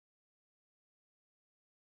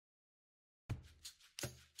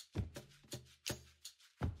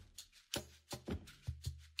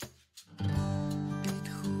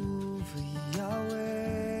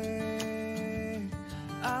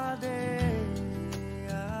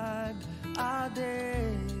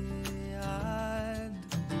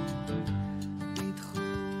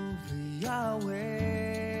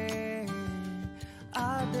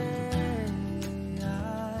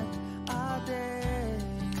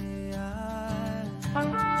Well,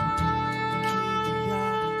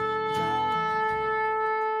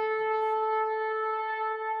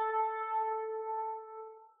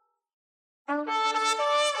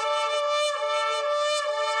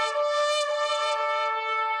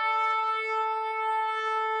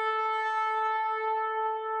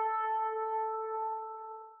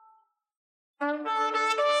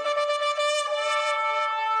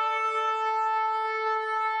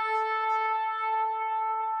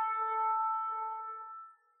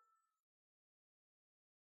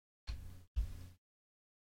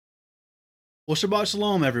 Shabbat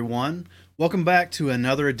Shalom, everyone. Welcome back to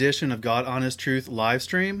another edition of God Honest Truth live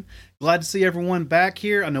stream. Glad to see everyone back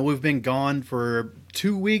here. I know we've been gone for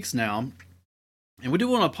 2 weeks now, and we do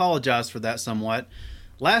want to apologize for that somewhat.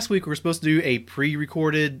 Last week we were supposed to do a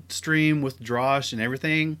pre-recorded stream with Drosh and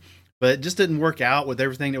everything, but it just didn't work out with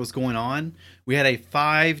everything that was going on. We had a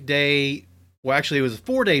 5-day, well, actually it was a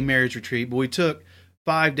 4-day marriage retreat, but we took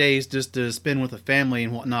 5 days just to spend with the family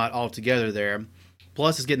and whatnot all together there.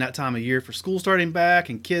 Plus, it's getting that time of year for school starting back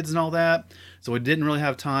and kids and all that. So we didn't really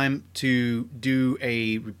have time to do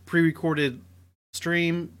a pre-recorded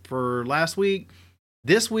stream for last week.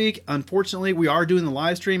 This week, unfortunately, we are doing the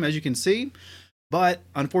live stream, as you can see. But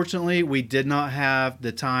unfortunately, we did not have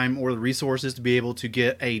the time or the resources to be able to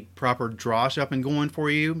get a proper drosh up and going for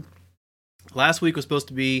you. Last week was supposed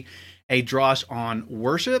to be a drosh on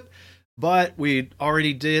worship, but we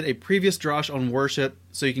already did a previous drosh on worship,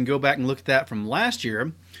 so you can go back and look at that from last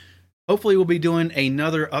year. Hopefully we'll be doing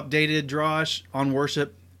another updated drosh on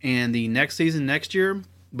worship in the next season next year,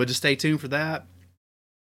 but just stay tuned for that.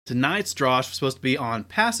 Tonight's drosh was supposed to be on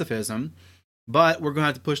pacifism, but we're going to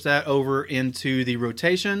have to push that over into the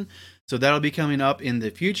rotation, so that'll be coming up in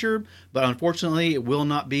the future, but unfortunately it will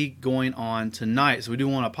not be going on tonight, so we do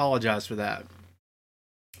want to apologize for that.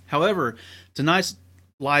 However, tonight's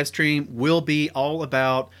live stream will be all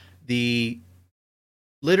about the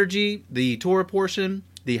liturgy, the Torah portion,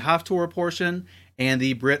 the Haftorah portion, and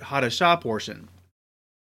the Brit Hadashah portion.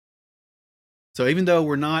 So even though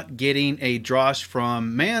we're not getting a drosh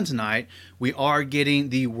from man tonight, we are getting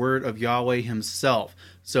the word of Yahweh himself.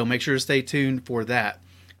 So make sure to stay tuned for that.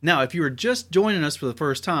 Now, if you are just joining us for the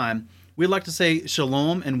first time, we'd like to say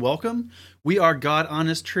shalom and welcome. We are God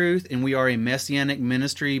Honest Truth, and we are a messianic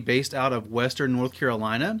ministry based out of Western North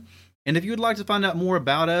Carolina. And if you would like to find out more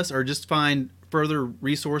about us or just find further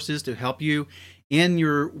resources to help you in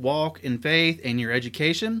your walk in faith and your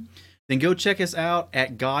education, then go check us out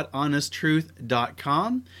at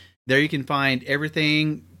GodHonestTruth.com. There you can find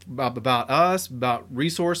everything about us, about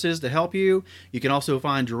resources to help you. You can also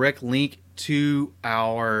find a direct link to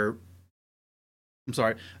our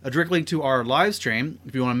live stream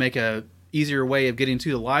if you want to make a easier way of getting to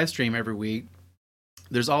the live stream every week.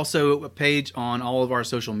 There's also a page on all of our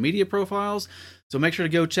social media profiles, so make sure to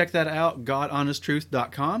go check that out,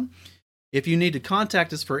 GodHonestTruth.com. If you need to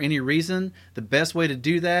contact us for any reason, the best way to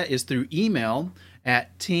do that is through email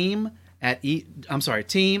at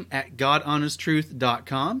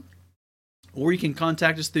team@GodHonestTruth.com, or you can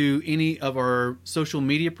contact us through any of our social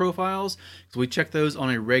media profiles, because we check those on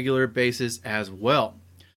a regular basis as well.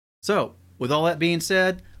 So, with all that being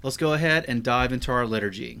said, let's go ahead and dive into our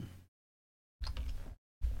liturgy.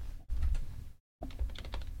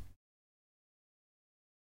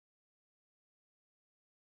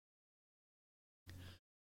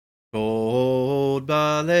 Kod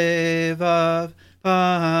balevav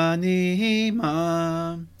panima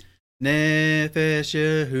nefesh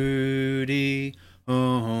Yehudi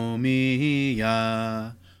homiya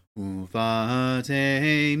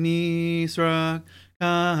ufate misrak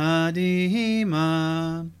kadima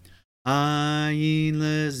ayin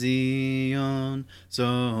lezion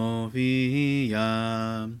Sophia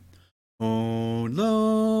od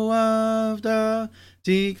lo avda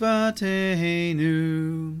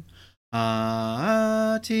tikvatenu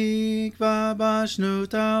Atikva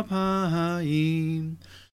bashnot alpayim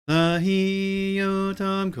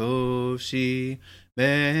lahiotam kofshi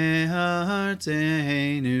behartenu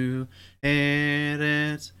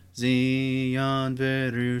eretz Zion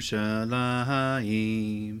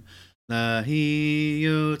verushalayim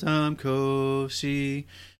lahiotam kofshi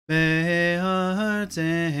behartenu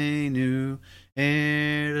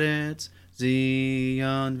eretz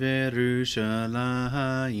Zion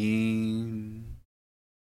verushalayim.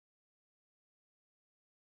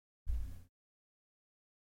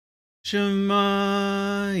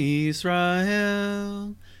 Shema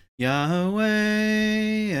Yisrael,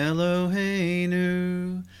 Yahweh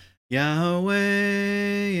Eloheinu,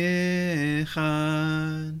 Yahweh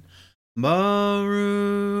Echad,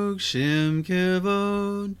 Baruch Shem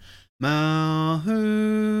Kevod, Malchuto,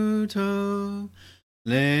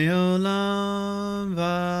 Leolam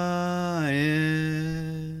Vaed.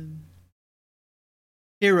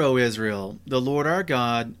 Hear, O Israel, the Lord our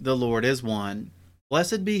God, the Lord is one.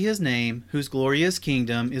 Blessed be his name, whose glorious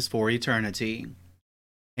kingdom is for eternity.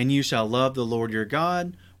 And you shall love the Lord your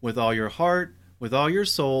God with all your heart, with all your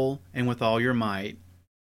soul, and with all your might.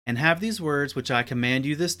 And have these words which I command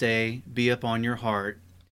you this day be upon your heart.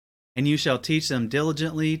 And you shall teach them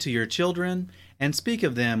diligently to your children, and speak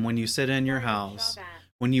of them when you sit in your house,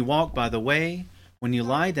 when you walk by the way, when you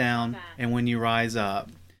lie down, and when you rise up.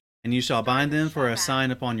 And you shall bind them for a sign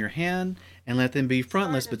upon your hand, and let them be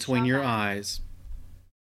frontlets between your eyes.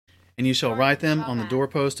 And you shall write them on the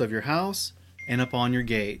doorpost of your house and upon your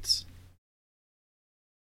gates.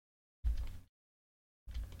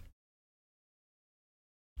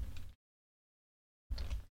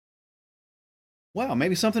 Wow,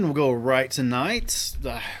 maybe something will go right tonight.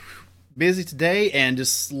 Busy today and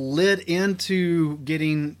just slid into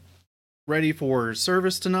getting ready for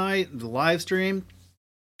service tonight, the live stream.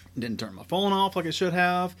 Didn't turn my phone off like I should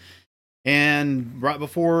have. And right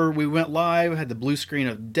before we went live, I had the blue screen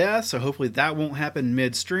of death, so hopefully that won't happen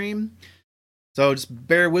midstream. So just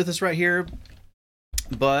bear with us right here.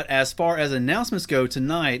 But as far as announcements go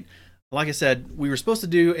tonight, like I said, we were supposed to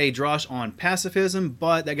do a drosh on pacifism,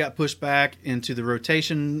 but that got pushed back into the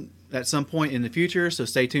rotation at some point in the future, so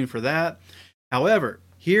stay tuned for that. However,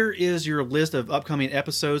 here is your list of upcoming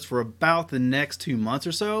episodes for about the next 2 months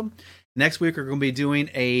or so. Next week, we're going to be doing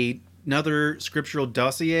another scriptural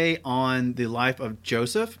dossier on the life of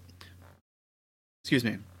Joseph. Excuse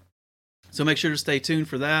me. So make sure to stay tuned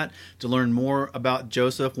for that to learn more about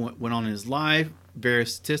Joseph, what went on in his life,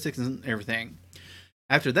 various statistics, and everything.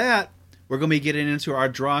 After that, we're going to be getting into our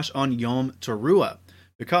drosh on Yom Teruah,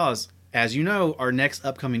 because, as you know, our next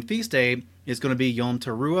upcoming feast day is going to be Yom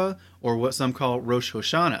Teruah, or what some call Rosh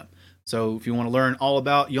Hashanah. So if you want to learn all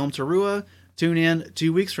about Yom Teruah, tune in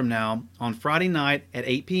 2 weeks from now on Friday night at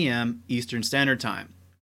 8 p.m. Eastern Standard Time.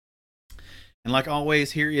 And like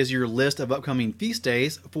always, here is your list of upcoming feast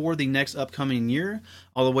days for the next upcoming year,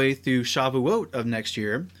 all the way through Shavuot of next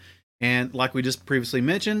year. And like we just previously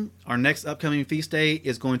mentioned, our next upcoming feast day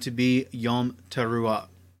is going to be Yom Teruah.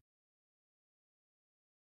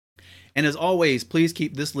 And as always, please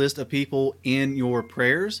keep this list of people in your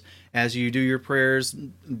prayers as you do your prayers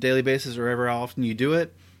daily basis or ever often you do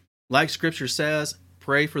it. Like Scripture says,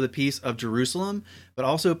 pray for the peace of Jerusalem, but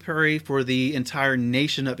also pray for the entire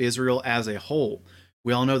nation of Israel as a whole.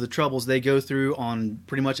 We all know the troubles they go through on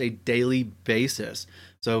pretty much a daily basis.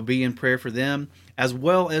 So be in prayer for them, as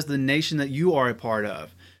well as the nation that you are a part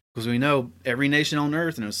of. Because we know every nation on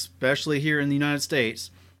earth, and especially here in the United States,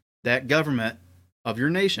 that government of your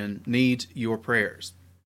nation needs your prayers.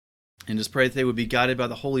 And just pray that they would be guided by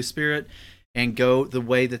the Holy Spirit and go the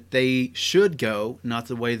way that they should go, not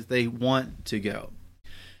the way that they want to go.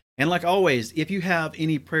 And like always, if you have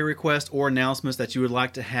any prayer requests or announcements that you would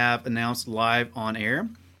like to have announced live on air,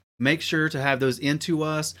 make sure to have those into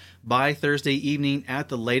us by Thursday evening at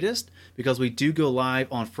the latest, because we do go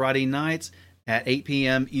live on Friday nights at 8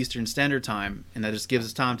 p.m. Eastern Standard Time, and that just gives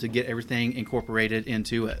us time to get everything incorporated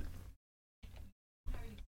into it.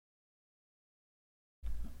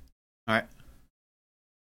 All right.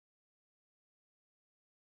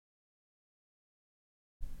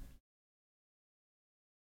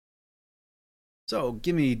 So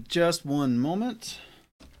give me just one moment.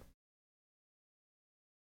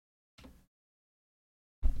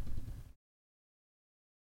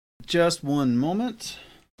 Just one moment.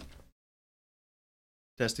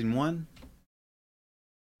 Testing one.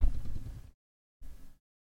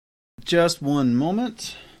 Just one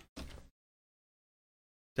moment.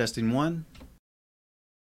 Testing one.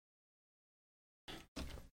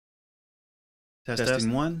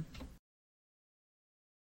 Testing one.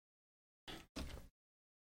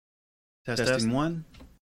 Testing one.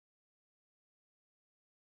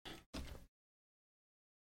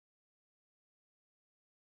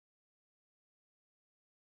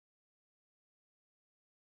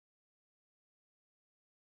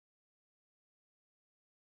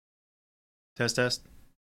 Test, test.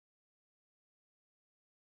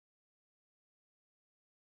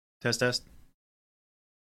 Test, test.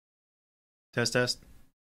 Test, test.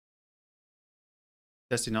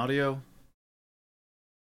 Testing audio.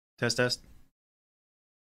 Test, test.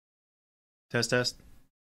 Test, test.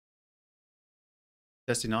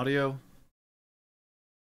 Testing audio.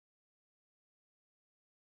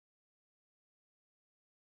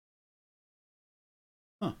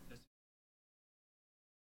 Huh.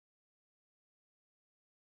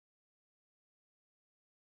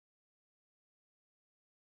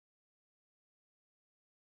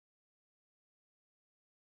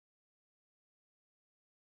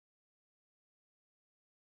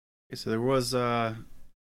 Okay, so there was some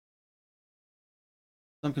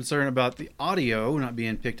concern about the audio not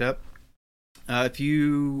being picked up. If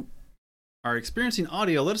you are experiencing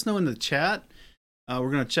audio, let us know in the chat. We're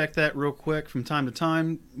going to check that real quick from time to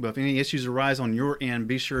time. But if any issues arise on your end,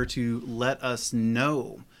 be sure to let us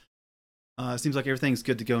know. It seems like everything's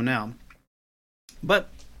good to go now.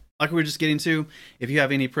 But like we were just getting to, if you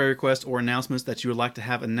have any prayer requests or announcements that you would like to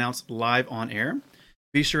have announced live on air,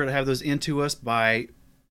 be sure to have those into us by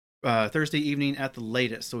Thursday evening at the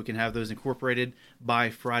latest, so we can have those incorporated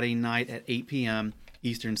by Friday night at 8 p.m.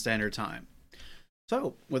 Eastern Standard Time.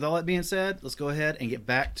 So, with all that being said, let's go ahead and get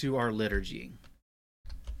back to our liturgy.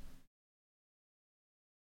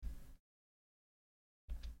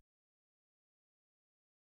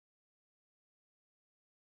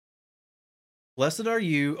 Blessed are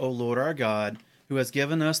you, O Lord our God, who has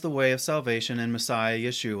given us the way of salvation in Messiah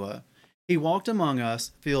Yeshua. He walked among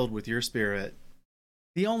us, filled with your Spirit,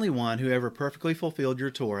 the only one who ever perfectly fulfilled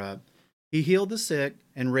your Torah. He healed the sick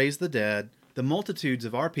and raised the dead. The multitudes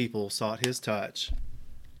of our people sought his touch.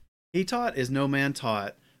 He taught as no man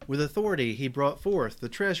taught. With authority he brought forth the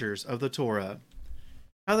treasures of the Torah.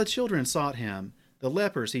 How the children sought him. The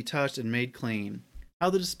lepers he touched and made clean. How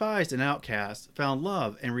the despised and outcasts found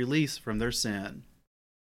love and release from their sin.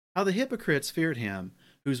 How the hypocrites feared him,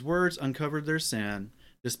 whose words uncovered their sin.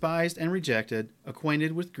 Despised and rejected,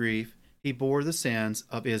 acquainted with grief, he bore the sins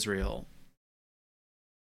of Israel.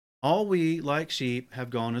 All we, like sheep,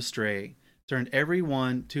 have gone astray, turned every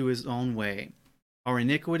one to his own way. Our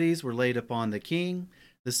iniquities were laid upon the king,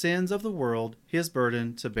 the sins of the world his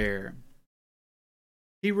burden to bear.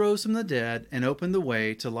 He rose from the dead and opened the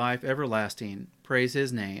way to life everlasting. Praise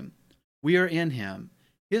his name. We are in him.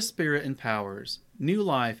 His spirit empowers. New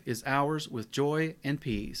life is ours with joy and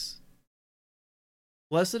peace.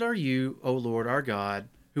 Blessed are you, O Lord our God,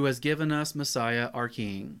 who has given us Messiah our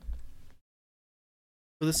King.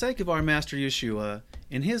 For the sake of our Master Yeshua,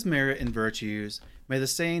 in his merit and virtues, may the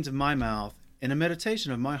sayings of my mouth and the meditation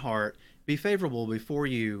of my heart be favorable before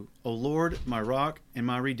you, O Lord, my rock and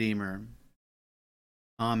my redeemer.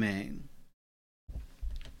 Amen.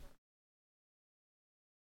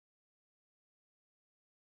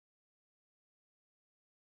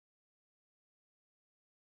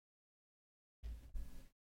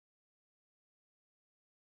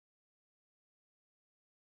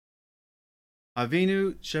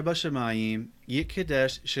 Avinu Shebashamayim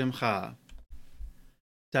Yitkadesh Shemcha.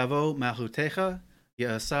 Tavo Malchutecha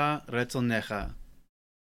Ya'asa Retzonecha.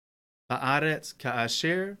 Ba'aretz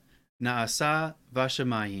Ka'asher Na'asa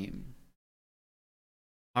Vashamayim.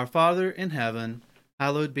 Our Father in heaven,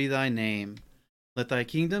 hallowed be thy name. Let thy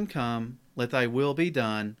kingdom come, let thy will be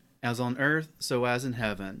done, as on earth so as in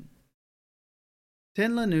heaven.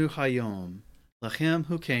 Ten lanu hayom, lachem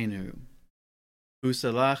hukenu.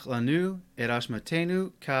 Usalach lanu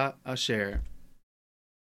erashmatenu ka asher.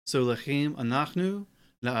 So lachem anachnu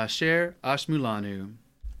la asher ashmulanu.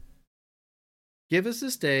 Give us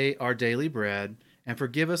this day our daily bread, and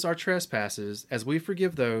forgive us our trespasses, as we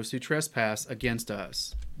forgive those who trespass against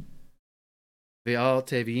us. Ve'al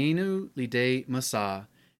tevienu lidei masa,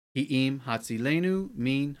 hi'im hatzilenu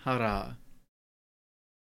min hara.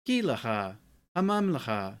 Ki lacha,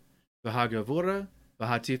 hamamlacha, v'hagavura,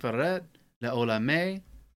 v'hatifaret, le'olamei,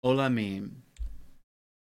 olamim.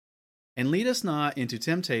 And lead us not into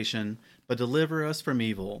temptation, but deliver us from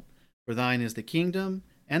evil. For thine is the kingdom,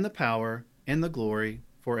 and the power, and the glory,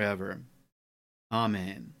 forever.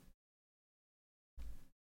 Amen.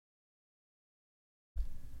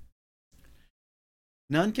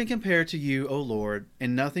 None can compare to you, O Lord,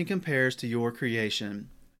 and nothing compares to your creation.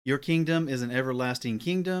 Your kingdom is an everlasting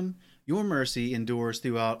kingdom. Your mercy endures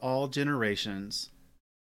throughout all generations.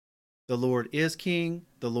 The Lord is king.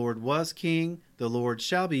 The Lord was king. The Lord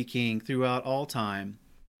shall be king throughout all time.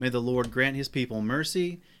 May the Lord grant his people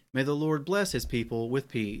mercy. May the Lord bless his people with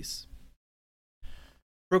peace.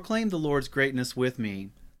 Proclaim the Lord's greatness with me.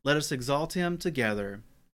 Let us exalt him together.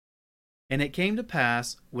 And it came to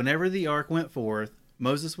pass, whenever the ark went forth,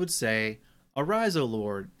 Moses would say, Arise, O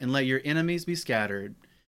Lord, and let your enemies be scattered.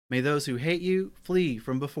 May those who hate you flee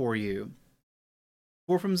from before you.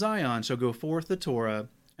 For from Zion shall go forth the Torah,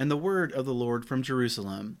 and the word of the Lord from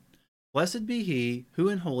Jerusalem. Blessed be he who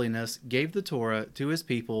in holiness gave the Torah to his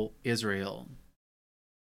people Israel.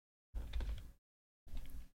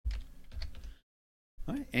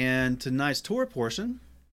 All right, and tonight's Torah portion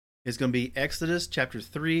is going to be Exodus chapter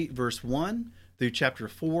 3, verse 1 through chapter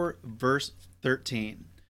 4, verse 13.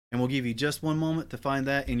 And we'll give you just one moment to find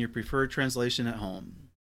that in your preferred translation at home.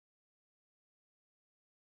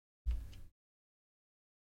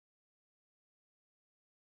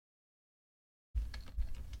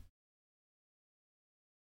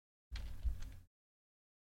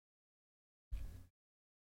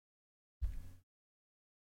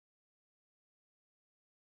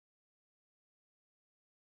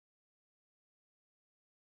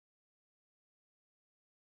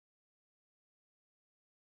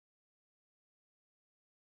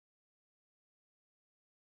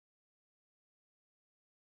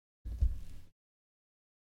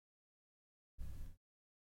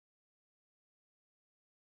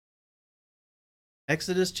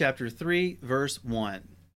 Exodus chapter 3, verse 1.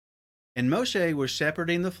 And Moshe was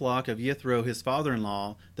shepherding the flock of Yithro his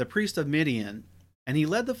father-in-law, the priest of Midian. And he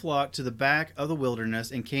led the flock to the back of the wilderness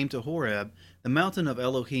and came to Horeb, the mountain of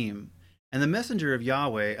Elohim. And the messenger of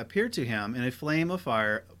Yahweh appeared to him in a flame of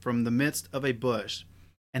fire from the midst of a bush.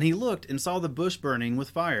 And he looked and saw the bush burning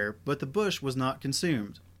with fire, but the bush was not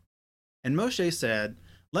consumed. And Moshe said,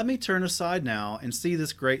 Let me turn aside now and see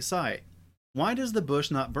this great sight. Why does the bush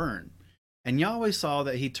not burn? And Yahweh saw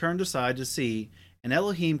that he turned aside to see, and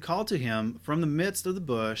Elohim called to him from the midst of the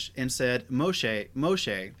bush and said, Moshe,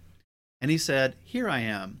 Moshe. And he said, Here I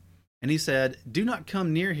am. And he said, Do not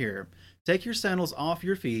come near here. Take your sandals off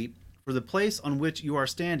your feet, for the place on which you are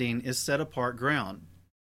standing is set apart ground.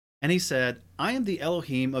 And he said, I am the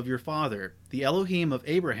Elohim of your father, the Elohim of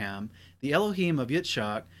Abraham, the Elohim of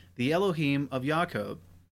Yitzchak, the Elohim of Jacob.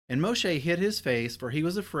 And Moshe hid his face, for he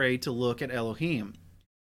was afraid to look at Elohim.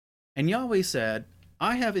 And Yahweh said,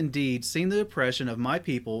 I have indeed seen the oppression of my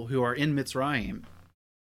people who are in Mitzrayim,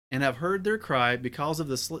 and have heard their cry because of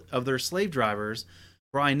their slave drivers,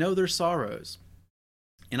 for I know their sorrows.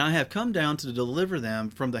 And I have come down to deliver them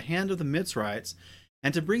from the hand of the Mitzrites,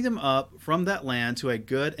 and to bring them up from that land to a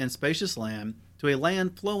good and spacious land, to a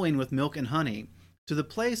land flowing with milk and honey, to the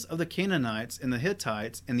place of the Canaanites, and the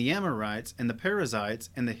Hittites, and the Amorites, and the Perizzites,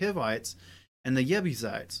 and the Hivites, and the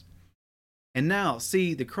Jebusites. And now,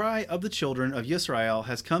 see, the cry of the children of Israel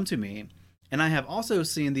has come to me, and I have also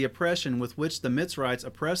seen the oppression with which the Mitzrites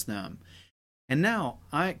oppress them. And now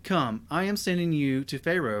I am sending you to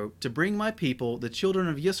Pharaoh to bring my people, the children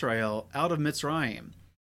of Israel, out of Mitzrayim.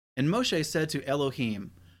 And Moshe said to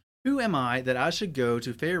Elohim, Who am I that I should go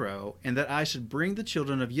to Pharaoh, and that I should bring the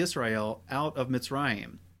children of Israel out of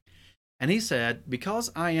Mitzrayim? And he said,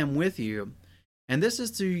 Because I am with you, and this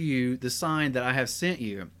is to you the sign that I have sent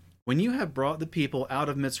you. When you have brought the people out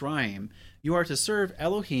of Mitzrayim, you are to serve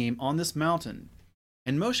Elohim on this mountain.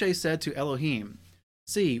 And Moshe said to Elohim,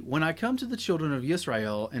 See, when I come to the children of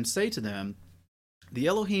Israel and say to them, The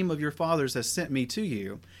Elohim of your fathers has sent me to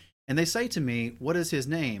you, and they say to me, What is his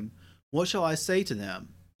name? What shall I say to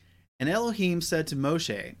them? And Elohim said to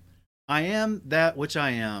Moshe, I am that which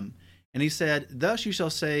I am. And he said, Thus you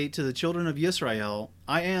shall say to the children of Israel,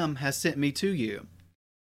 I am has sent me to you.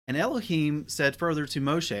 And Elohim said further to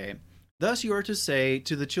Moshe, Thus you are to say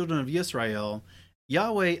to the children of Israel,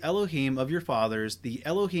 Yahweh Elohim of your fathers, the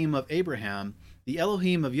Elohim of Abraham, the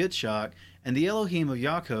Elohim of Yitzchak, and the Elohim of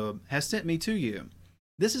Jacob, has sent me to you.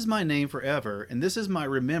 This is my name forever, and this is my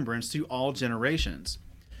remembrance to all generations.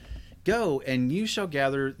 Go, and you shall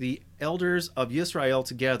gather the elders of Israel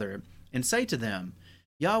together, and say to them,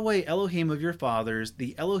 Yahweh Elohim of your fathers,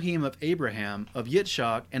 the Elohim of Abraham, of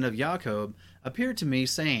Yitzchak, and of Jacob, appeared to me,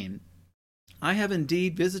 saying, I have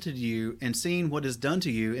indeed visited you and seen what is done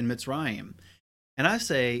to you in Mitzrayim. And I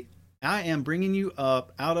say, I am bringing you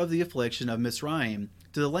up out of the affliction of Mitzrayim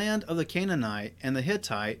to the land of the Canaanite, and the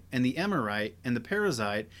Hittite, and the Amorite, and the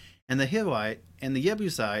Perizzite, and the Hivite, and the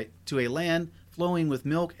Jebusite, to a land flowing with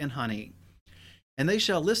milk and honey. And they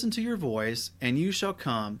shall listen to your voice, and you shall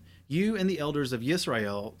come, you and the elders of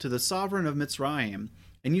Israel, to the sovereign of Mitzrayim,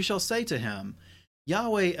 and you shall say to him,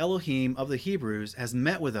 Yahweh Elohim of the Hebrews has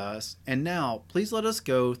met with us, and now please let us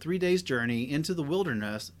go 3 days' journey into the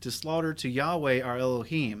wilderness to slaughter to Yahweh our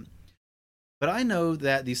Elohim. But I know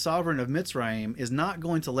that the sovereign of Mitzrayim is not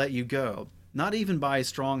going to let you go, not even by a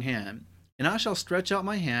strong hand. And I shall stretch out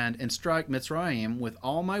my hand and strike Mitzrayim with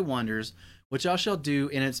all my wonders, which I shall do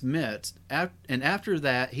in its midst, and after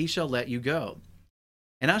that he shall let you go.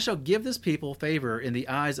 And I shall give this people favor in the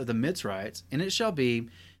eyes of the Mitzrites, and it shall be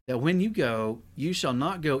that when you go, you shall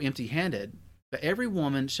not go empty-handed, but every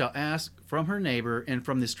woman shall ask from her neighbor and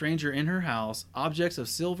from the stranger in her house objects of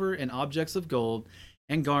silver and objects of gold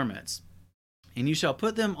and garments. And you shall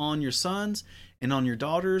put them on your sons and on your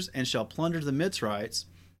daughters, and shall plunder the Mitzrites.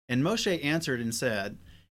 And Moshe answered and said,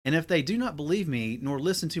 And if they do not believe me, nor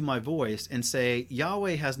listen to my voice, and say,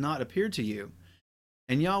 Yahweh has not appeared to you.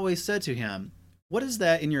 And Yahweh said to him, What is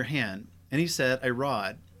that in your hand? And he said, A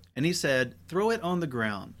rod. And he said, Throw it on the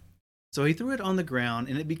ground. So he threw it on the ground,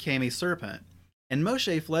 and it became a serpent. And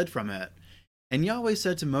Moshe fled from it. And Yahweh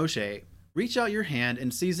said to Moshe, Reach out your hand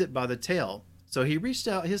and seize it by the tail. So he reached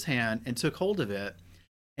out his hand and took hold of it,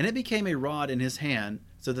 and it became a rod in his hand,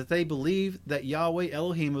 so that they believed that Yahweh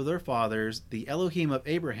Elohim of their fathers, the Elohim of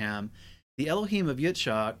Abraham, the Elohim of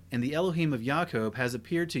Yitzchak, and the Elohim of Jacob has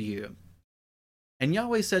appeared to you. And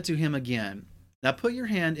Yahweh said to him again, Now put your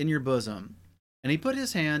hand in your bosom. And he put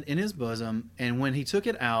his hand in his bosom, and when he took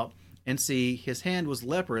it out, and see, his hand was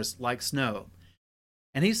leprous like snow.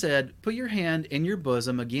 And he said, Put your hand in your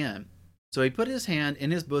bosom again. So he put his hand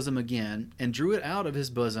in his bosom again, and drew it out of his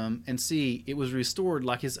bosom, and see, it was restored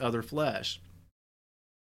like his other flesh.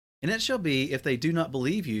 And it shall be, if they do not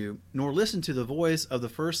believe you, nor listen to the voice of the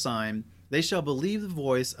first sign, they shall believe the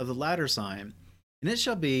voice of the latter sign. And it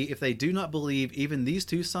shall be, if they do not believe even these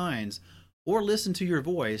two signs, or listen to your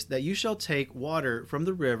voice, that you shall take water from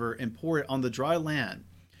the river and pour it on the dry land.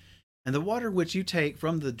 And the water which you take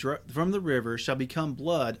from the river shall become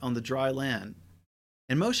blood on the dry land.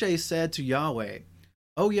 And Moshe said to Yahweh,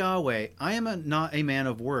 O Yahweh, I am not a man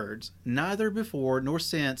of words, neither before nor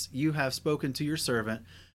since you have spoken to your servant,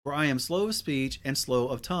 for I am slow of speech and slow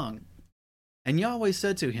of tongue. And Yahweh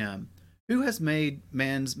said to him, Who has made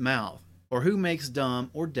man's mouth? Or who makes dumb,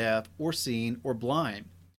 or deaf, or seen, or blind?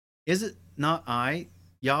 Is it not I,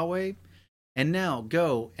 Yahweh? And now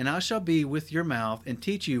go, and I shall be with your mouth, and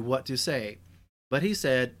teach you what to say. But he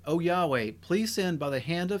said, O Yahweh, please send by the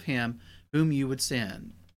hand of him whom you would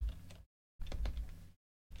send.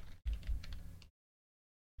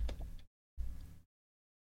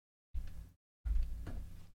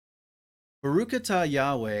 Baruch atah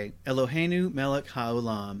Yahweh, Eloheinu melech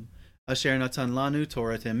haolam, asher natan lanu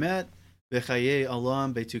Torat emet, v'chaye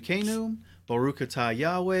olam betukenu, Baruch atah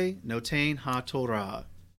Yahweh, notain ha-Torah.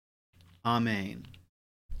 Amen.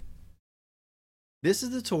 This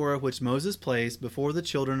is the Torah which Moses placed before the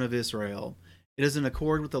children of Israel. It is in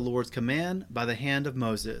accord with the Lord's command by the hand of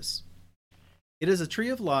Moses. It is a tree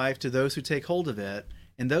of life to those who take hold of it,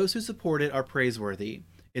 and those who support it are praiseworthy.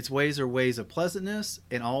 Its ways are ways of pleasantness,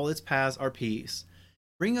 and all its paths are peace.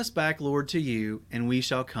 Bring us back, Lord, to you, and we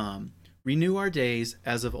shall come. Renew our days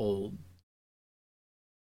as of old.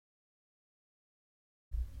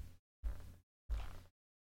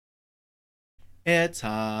 Et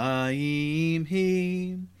haim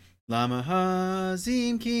him, lama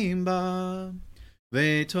hazim kimba,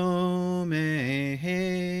 vetomeha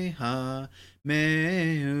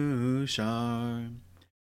meushar.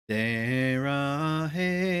 Deraheha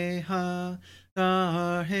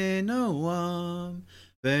darhe noam,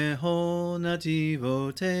 veho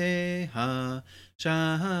nativoteha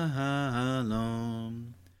shalom.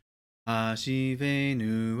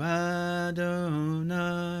 Hashivenu Adonai,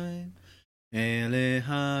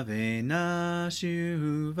 Eleha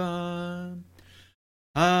shuva.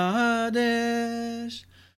 Hadesh,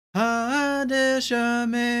 Hadesh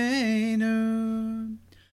Amenu,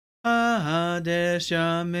 Hadesh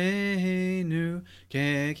Amenu Kekedem.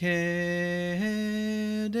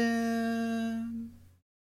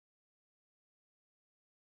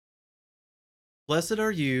 Blessed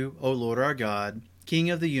are you, O Lord our God, King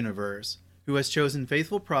of the universe, who has chosen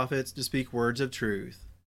faithful prophets to speak words of truth.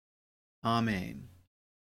 Amen.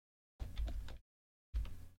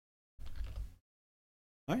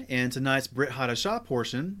 All right, and tonight's Brit Hadashah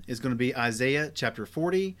portion is going to be Isaiah chapter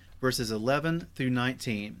 40, verses 11 through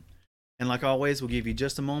 19. And like always, we'll give you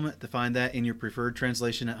just a moment to find that in your preferred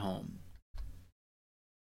translation at home.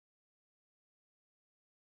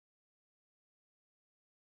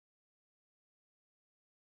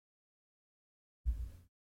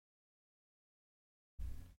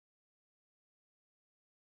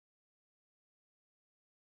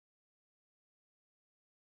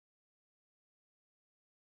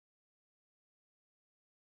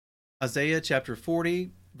 Isaiah chapter 40,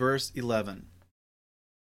 verse 11.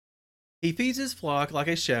 He feeds his flock like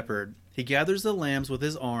a shepherd. He gathers the lambs with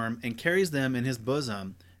his arm and carries them in his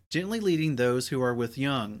bosom, gently leading those who are with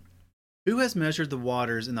young. Who has measured the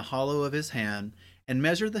waters in the hollow of his hand, and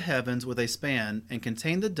measured the heavens with a span, and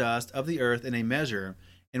contained the dust of the earth in a measure,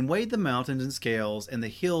 and weighed the mountains in scales, and the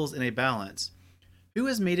hills in a balance? Who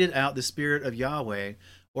has meted out the Spirit of Yahweh,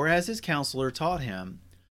 or has his counselor taught him?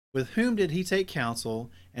 With whom did he take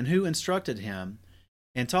counsel, and who instructed him,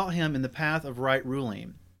 and taught him in the path of right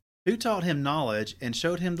ruling? Who taught him knowledge, and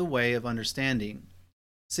showed him the way of understanding?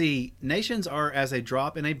 See, nations are as a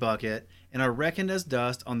drop in a bucket, and are reckoned as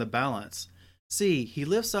dust on the balance. See, he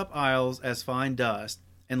lifts up isles as fine dust,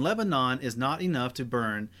 and Lebanon is not enough to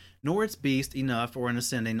burn, nor its beast enough for an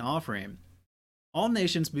ascending offering. All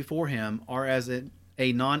nations before him are as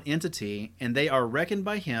a non-entity, and they are reckoned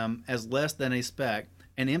by him as less than a speck,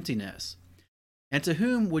 and emptiness. And to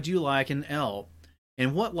whom would you liken El?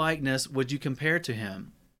 And what likeness would you compare to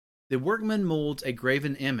him? The workman molds a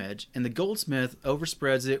graven image, and the goldsmith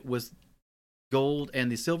overspreads it with gold,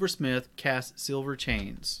 and the silversmith casts silver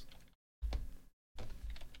chains.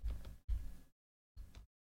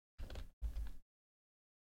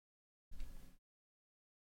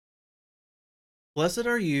 Blessed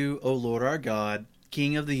are you, O Lord our God,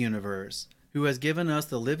 King of the universe, who has given us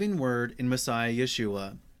the living word in Messiah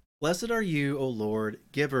Yeshua. Blessed are you, O Lord,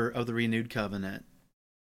 giver of the renewed covenant.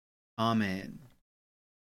 Amen.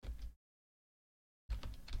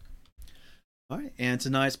 All right, and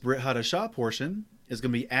tonight's Brit Hadashah portion is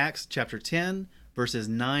going to be Acts chapter 10, verses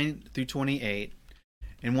 9 through 28.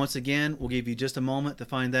 And once again, we'll give you just a moment to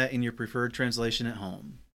find that in your preferred translation at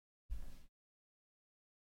home.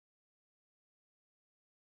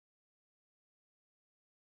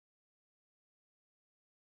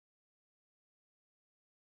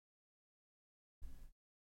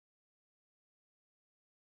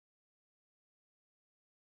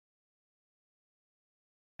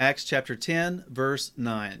 Acts chapter 10, verse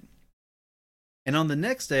 9. And on the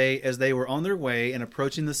next day, as they were on their way and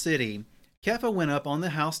approaching the city, Kepha went up on the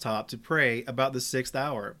housetop to pray about the 6th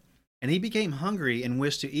hour. And he became hungry and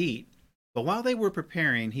wished to eat. But while they were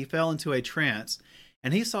preparing, he fell into a trance,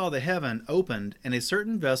 and he saw the heaven opened, and a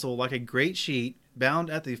certain vessel like a great sheet, bound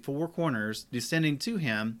at the four corners, descending to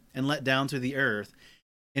him, and let down to the earth,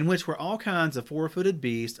 in which were all kinds of four-footed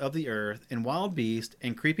beasts of the earth, and wild beasts,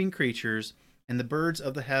 and creeping creatures, and the birds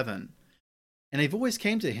of the heaven. And a voice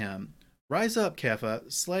came to him, Rise up, Kepha,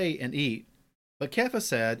 slay and eat. But Kepha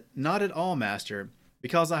said, Not at all, master,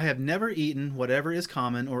 because I have never eaten whatever is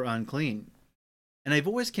common or unclean. And a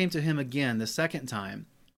voice came to him again the second time,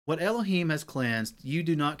 What Elohim has cleansed, you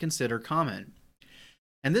do not consider common.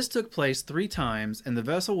 And this took place 3 times, and the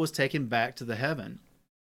vessel was taken back to the heaven.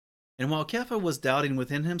 And while Kepha was doubting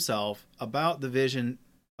within himself about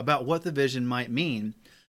what the vision might mean,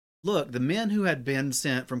 look, the men who had been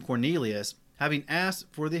sent from Cornelius, having asked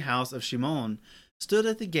for the house of Shimon, stood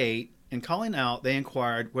at the gate, and calling out, they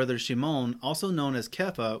inquired whether Shimon, also known as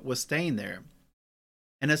Kepha, was staying there.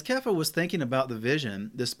 And as Kepha was thinking about the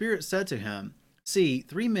vision, the Spirit said to him, See,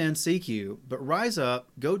 3 men seek you, but rise up,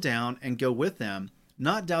 go down, and go with them,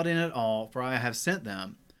 not doubting at all, for I have sent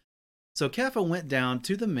them. So Kepha went down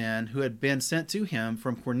to the men who had been sent to him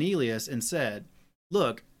from Cornelius and said,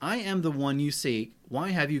 Look, I am the one you seek.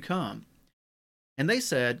 Why have you come? And they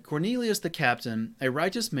said, Cornelius the captain, a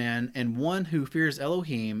righteous man and one who fears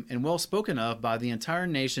Elohim and well spoken of by the entire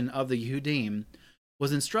nation of the Yehudim,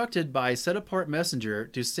 was instructed by a set-apart messenger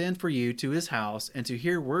to send for you to his house and to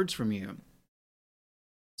hear words from you.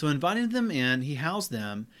 So inviting them in, he housed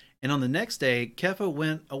them, and on the next day Kepha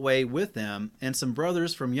went away with them, and some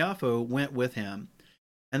brothers from Yaffo went with him.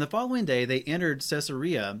 And the following day they entered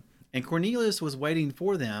Caesarea, and Cornelius was waiting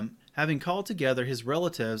for them, having called together his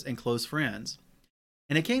relatives and close friends.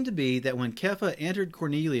 And it came to be that when Kepha entered,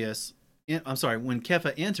 Cornelius met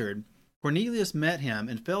him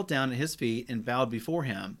and fell down at his feet and bowed before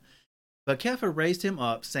him. But Kepha raised him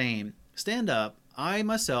up, saying, Stand up, I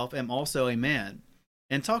myself am also a man.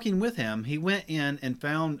 And talking with him, he went in and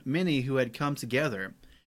found many who had come together.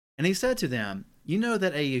 And he said to them, You know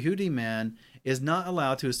that a Yehudi man is not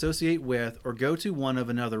allowed to associate with or go to one of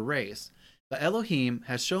another race. But Elohim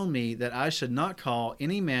has shown me that I should not call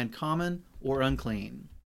any man common or unclean.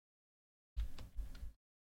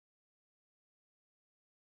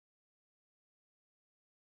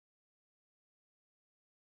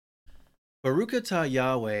 Baruch atah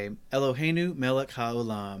Yahweh, Eloheinu melech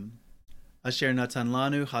haolam, asher natan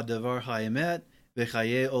lanu hadavar haemet,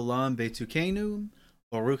 v'chaye olam betukenu,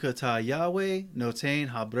 Baruch atah Yahweh, noten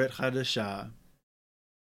habrit chadashah.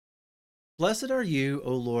 Blessed are you,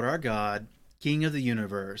 O Lord our God, King of the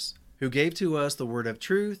universe, who gave to us the word of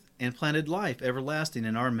truth and planted life everlasting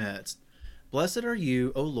in our midst. Blessed are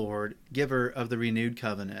you, O Lord, giver of the renewed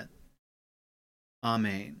covenant.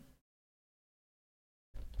 Amen.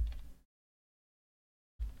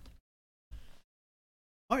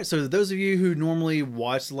 All right, so those of you who normally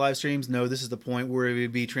watch the live streams know this is the point where we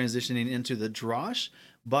would be transitioning into the Drosh.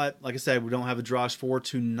 But like I said, we don't have a Drosh for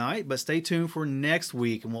tonight, but stay tuned for next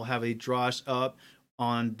week, and we'll have a Drosh up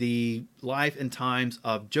on the life and times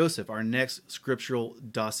of Joseph, our next scriptural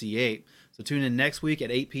dossier. So tune in next week at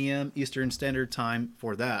 8 p.m. Eastern Standard Time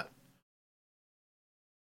for that.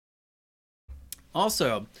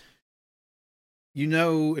 Also, you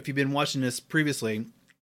know, if you've been watching this previously,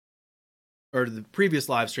 or the previous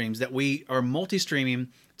live streams, that we are multi-streaming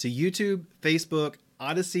to YouTube, Facebook,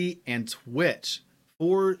 Odyssey, and Twitch.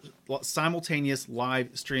 4 simultaneous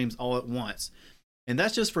live streams all at once. And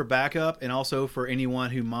that's just for backup and also for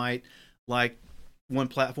anyone who might like one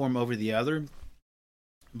platform over the other.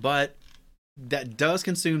 But that does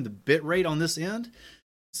consume the bit rate on this end.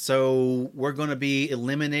 So we're going to be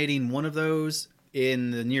eliminating one of those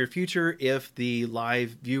in the near future if the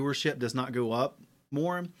live viewership does not go up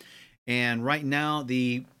more. And right now,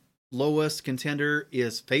 the lowest contender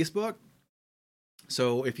is Facebook.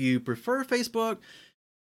 So if you prefer Facebook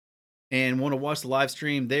and want to watch the live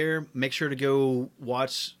stream there, make sure to go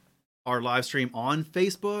watch our live stream on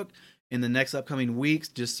Facebook. in the next upcoming weeks,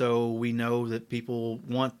 just so we know that people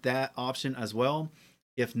want that option as well.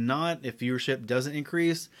 If not, if viewership doesn't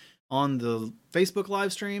increase on the Facebook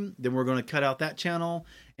live stream, then we're going to cut out that channel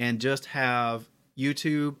and just have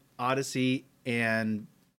YouTube, Odyssey, and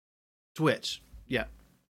Twitch. Yeah.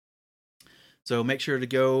 So make sure to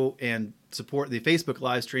go and support the Facebook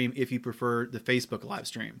live stream if you prefer the Facebook live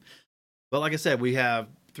stream. But like I said, we have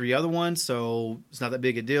 3 other ones, so it's not that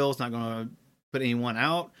big a deal. It's not going to put anyone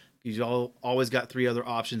out. You've always got 3 other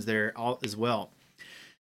options there as well.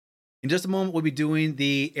 In just a moment, we'll be doing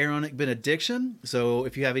the Aaronic benediction. So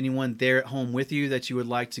if you have anyone there at home with you that you would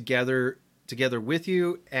like to gather together with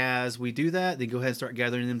you as we do that, then go ahead and start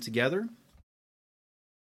gathering them together.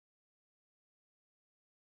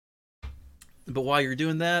 But while you're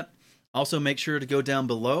doing that, also make sure to go down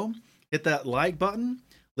below, hit that like button,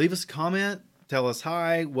 leave us a comment, tell us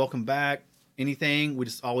hi, welcome back, anything. We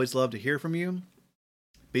just always love to hear from you.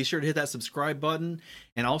 Be sure to hit that subscribe button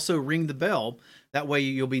and also ring the bell. That way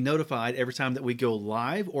you'll be notified every time that we go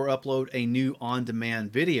live or upload a new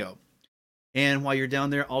on-demand video. And while you're down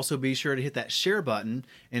there, also be sure to hit that share button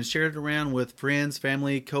and share it around with friends,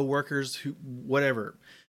 family, co-workers, whatever.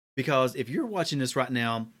 Because if you're watching this right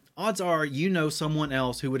now, odds are you know someone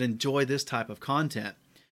else who would enjoy this type of content.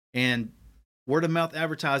 And word of mouth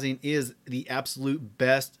advertising is the absolute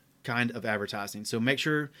best kind of advertising. So make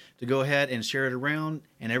sure to go ahead and share it around.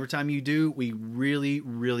 And every time you do, we really,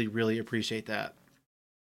 really, really appreciate that.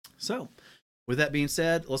 So with that being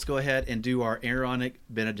said, let's go ahead and do our Aaronic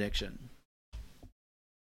benediction.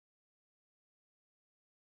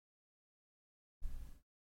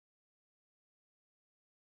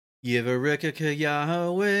 Yivarecheka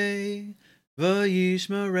Yahweh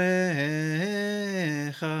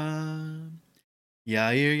v'yishmerecha.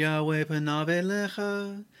 Yair Yahweh panav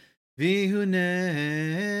elecha v'hunecha.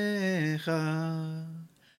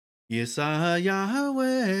 Yisah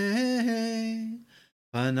Yahweh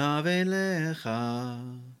panav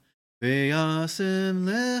elecha v'yasim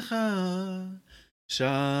lecha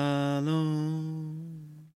shalom.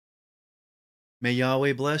 May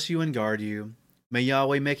Yahweh bless you and guard you. May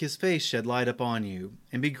Yahweh make his face shed light upon you,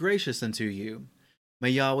 and be gracious unto you. May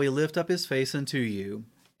Yahweh lift up his face unto you,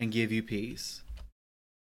 and give you peace.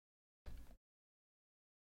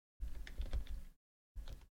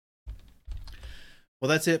 Well,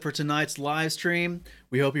 that's it for tonight's live stream.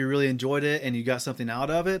 We hope you really enjoyed it and you got something out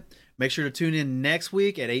of it. Make sure to tune in next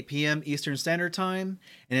week at 8 p.m. Eastern Standard Time.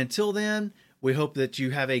 And until then, we hope that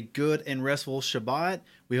you have a good and restful Shabbat.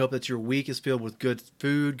 We hope that your week is filled with good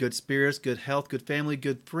food, good spirits, good health, good family,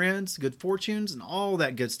 good friends, good fortunes, and all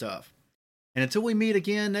that good stuff. And until we meet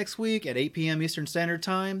again next week at 8 p.m. Eastern Standard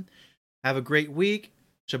Time, have a great week.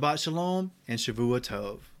 Shabbat Shalom and Shavua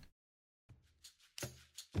Tov.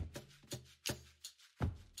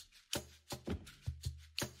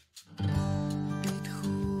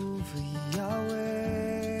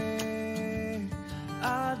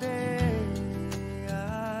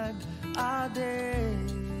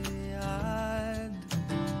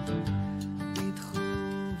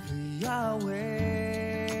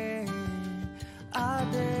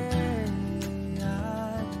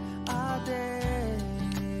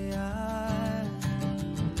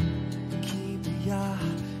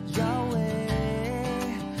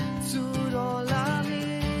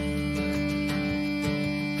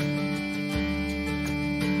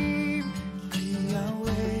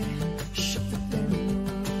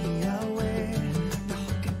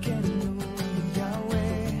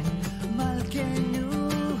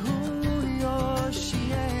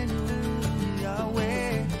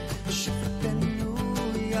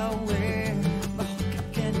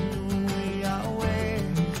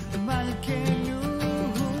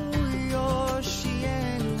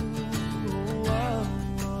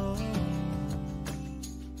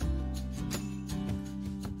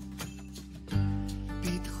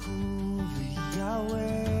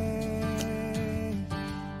 Yahweh,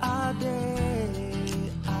 Adeh.